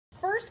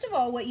first of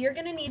all, what you're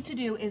going to need to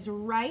do is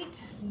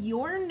write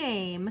your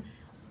name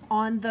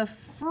on the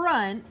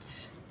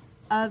front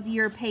of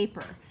your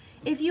paper.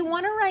 If you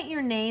want to write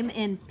your name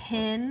in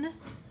pen,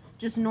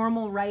 just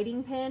normal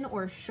writing pen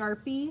or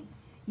Sharpie,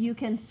 you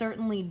can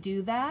certainly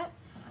do that.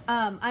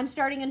 I'm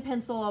starting in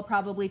pencil. I'll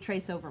probably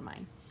trace over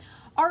mine.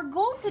 Our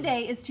goal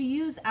today is to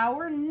use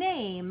our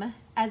name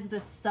as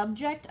the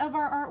subject of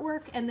our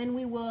artwork, and then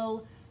we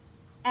will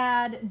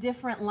add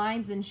different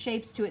lines and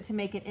shapes to it to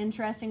make it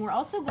interesting. We're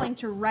also going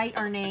to write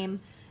our name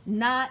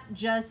not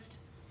just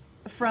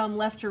from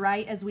left to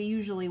right as we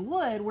usually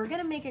would. We're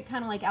going to make it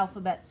kind of like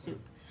alphabet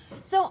soup.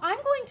 So I'm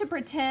going to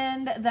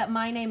pretend that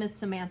my name is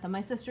Samantha.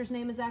 My sister's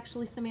name is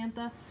actually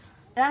Samantha.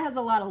 That has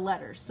a lot of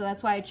letters, so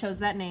that's why I chose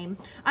that name.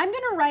 I'm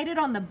going to write it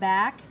on the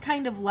back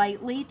kind of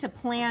lightly to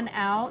plan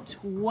out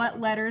what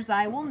letters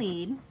I will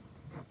need.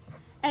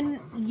 And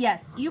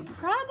yes, you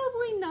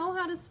probably know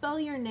how to spell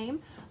your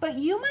name, but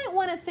you might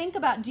want to think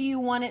about, do you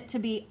want it to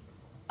be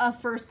a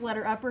first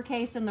letter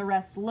uppercase and the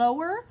rest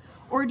lower?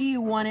 Or do you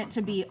want it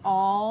to be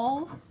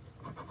all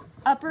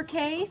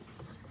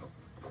uppercase?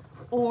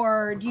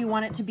 Or do you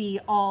want it to be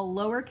all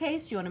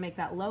lowercase? Do you want to make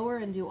that lower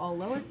and do all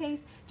lowercase?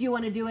 Do you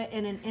want to do it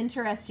in an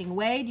interesting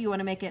way? Do you want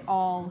to make it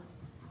all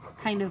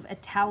kind of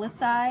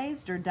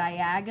italicized or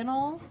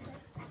diagonal?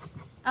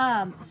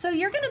 So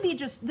you're going to be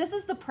this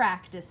is the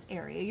practice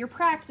area. You're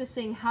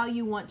practicing how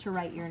you want to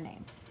write your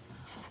name.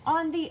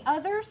 On the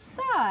other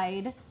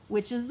side,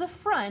 which is the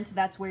front,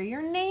 that's where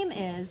your name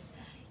is,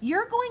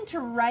 you're going to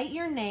write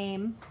your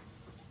name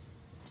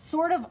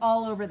sort of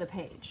all over the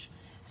page.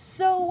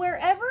 So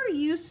wherever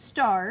you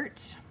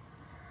start,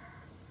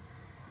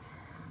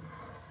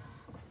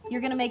 you're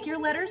going to make your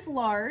letters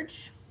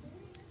large.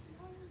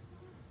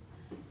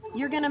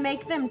 You're going to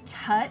make them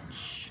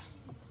touch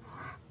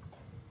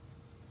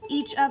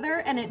each other,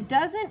 and it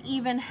doesn't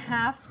even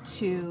have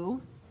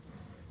to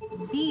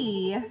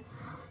be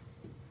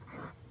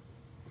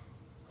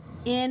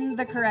in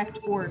the correct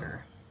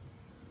order.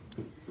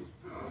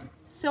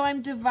 So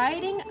I'm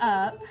dividing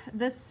up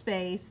this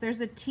space. There's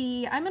a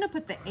T. I'm going to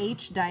put the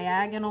H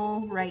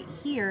diagonal right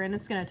here, and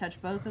it's going to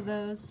touch both of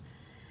those.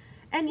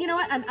 And you know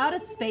what? I'm out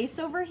of space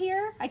over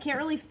here. I can't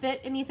really fit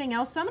anything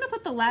else. So I'm going to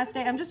put the last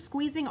A. I'm just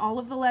squeezing all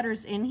of the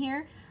letters in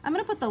here. I'm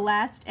going to put the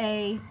last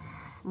A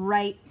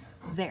right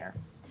there.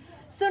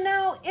 So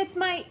now it's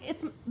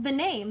the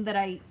name that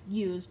I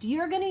used.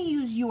 You're going to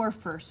use your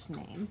first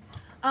name.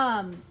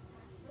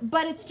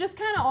 But it's just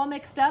kind of all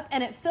mixed up,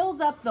 and it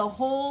fills up the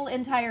whole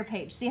entire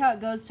page. See how it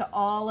goes to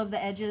all of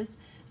the edges?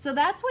 So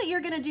that's what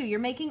you're going to do. You're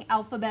making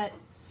alphabet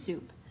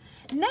soup.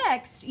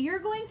 Next, you're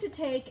going to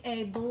take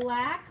a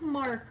black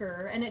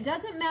marker, and it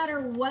doesn't matter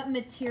what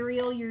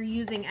material you're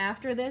using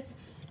after this.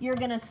 You're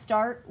going to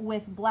start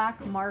with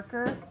black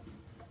marker,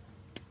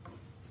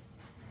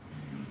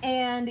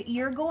 and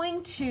you're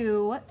going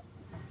to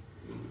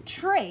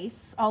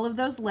trace all of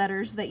those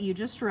letters that you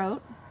just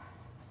wrote.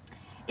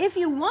 If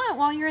you want,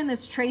 while you're in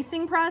this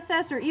tracing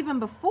process or even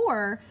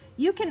before,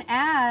 you can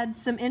add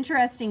some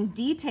interesting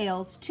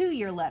details to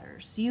your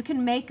letters. You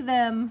can make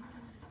them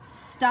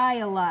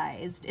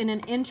stylized in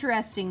an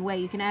interesting way.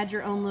 You can add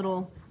your own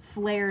little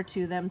flair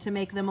to them to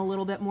make them a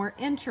little bit more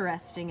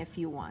interesting if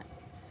you want.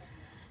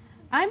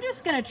 I'm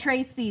just going to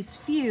trace these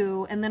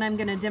few, and then I'm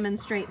going to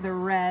demonstrate the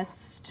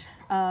rest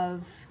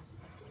of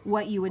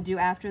what you would do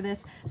after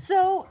this.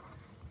 So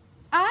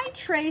I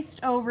traced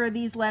over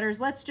these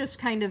letters. Let's just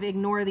kind of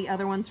ignore the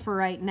other ones for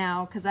right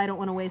now because I don't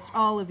want to waste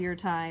all of your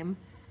time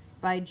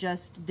by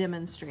just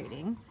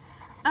demonstrating.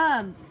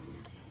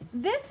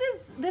 This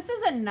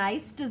is a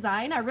nice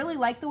design. I really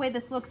like the way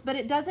this looks, but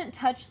it doesn't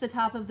touch the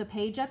top of the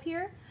page up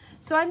here.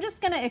 So I'm just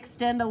going to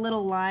extend a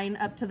little line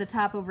up to the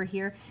top over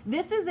here.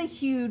 This is a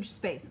huge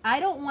space. I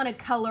don't want to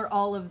color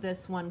all of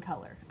this one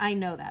color. I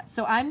know that.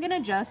 So I'm going to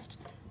just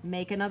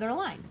make another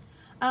line.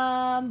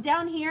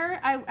 Down here,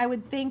 I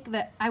would think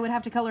that I would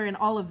have to color in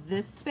all of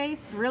this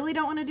space. Really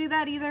don't want to do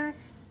that either.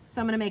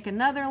 So I'm going to make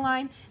another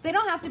line. They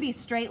don't have to be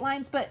straight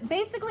lines, but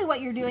basically what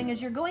you're doing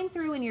is you're going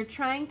through and you're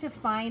trying to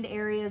find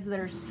areas that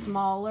are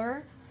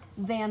smaller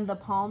than the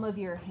palm of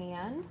your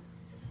hand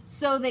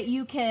so that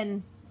you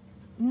can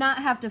not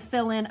have to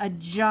fill in a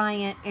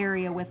giant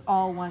area with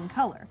all one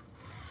color.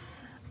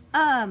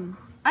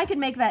 I could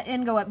make that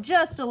end go up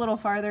just a little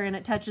farther and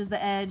it touches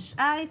the edge.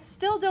 I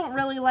still don't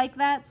really like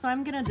that, so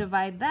I'm going to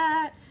divide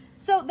that.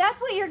 So that's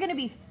what you're going to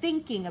be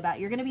thinking about.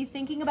 You're going to be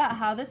thinking about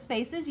how the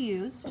space is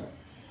used.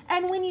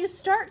 And when you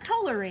start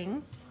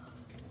coloring,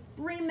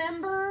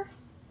 remember,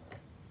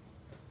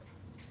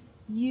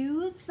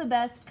 use the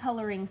best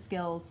coloring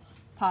skills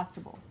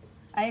possible.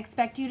 I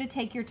expect you to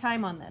take your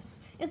time on this.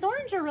 Is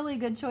orange a really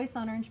good choice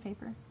on orange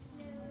paper?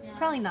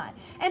 Probably not.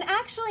 And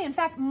actually, in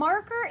fact,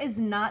 marker is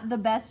not the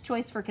best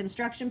choice for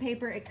construction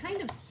paper. It kind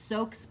of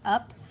soaks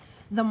up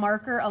the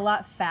marker a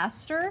lot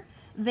faster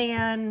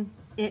than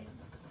it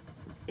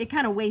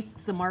kind of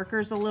wastes the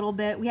markers a little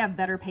bit. We have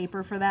better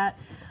paper for that.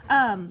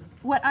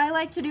 What I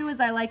like to do is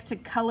I like to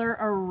color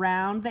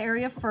around the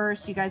area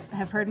first. You guys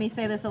have heard me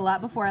say this a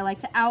lot before. I like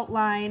to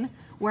outline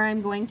where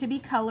I'm going to be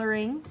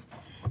coloring.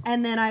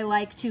 And then I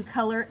like to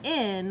color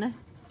in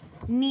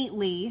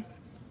neatly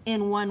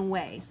in one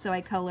way. So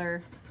I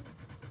color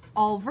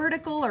all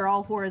vertical or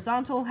all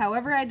horizontal.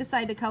 However I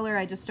decide to color,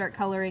 I just start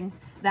coloring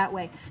that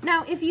way.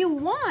 Now, if you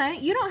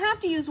want, you don't have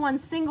to use one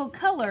single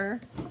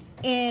color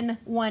in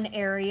one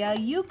area.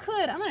 You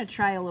could, I'm gonna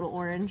try a little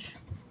orange.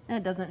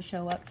 That doesn't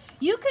show up.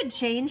 You could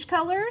change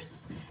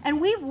colors, and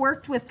we've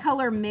worked with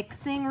color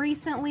mixing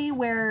recently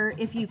where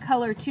if you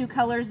color two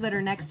colors that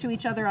are next to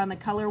each other on the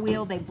color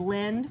wheel, they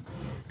blend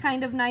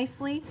kind of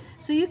nicely.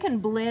 So you can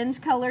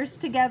blend colors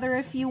together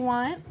if you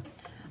want.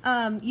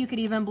 You could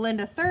even blend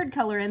a third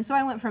color in. So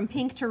I went from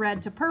pink to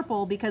red to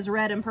purple because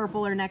red and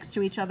purple are next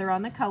to each other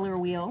on the color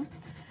wheel.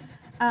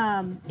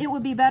 It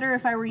would be better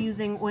if I were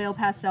using oil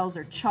pastels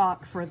or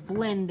chalk for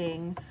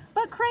blending,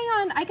 but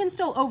crayon, I can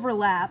still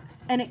overlap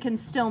and it can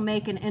still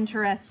make an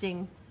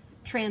interesting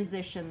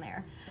transition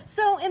there.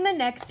 So in the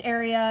next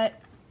area,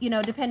 you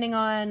know, depending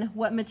on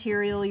what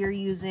material you're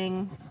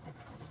using,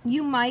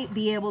 you might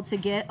be able to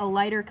get a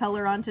lighter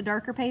color onto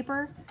darker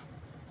paper.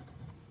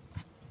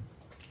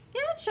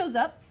 Yeah, it shows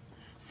up.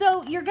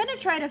 So you're gonna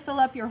try to fill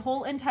up your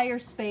whole entire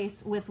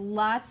space with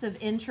lots of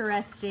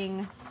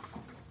interesting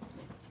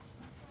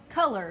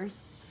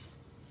colors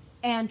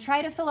and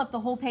try to fill up the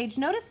whole page.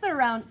 Notice that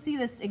around, see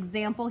this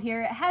example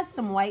here, it has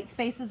some white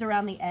spaces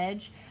around the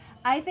edge.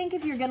 I think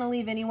if you're gonna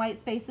leave any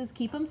white spaces,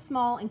 keep them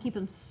small and keep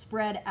them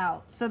spread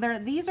out. So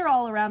these are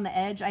all around the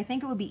edge. I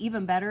think it would be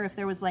even better if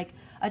there was like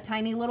a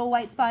tiny little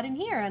white spot in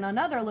here and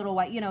another little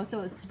white, you know, so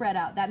it was spread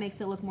out. That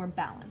makes it look more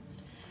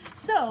balanced.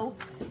 So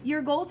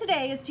your goal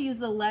today is to use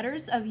the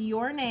letters of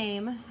your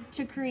name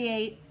to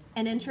create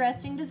an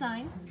interesting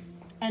design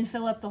and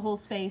fill up the whole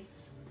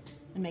space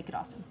and make it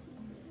awesome.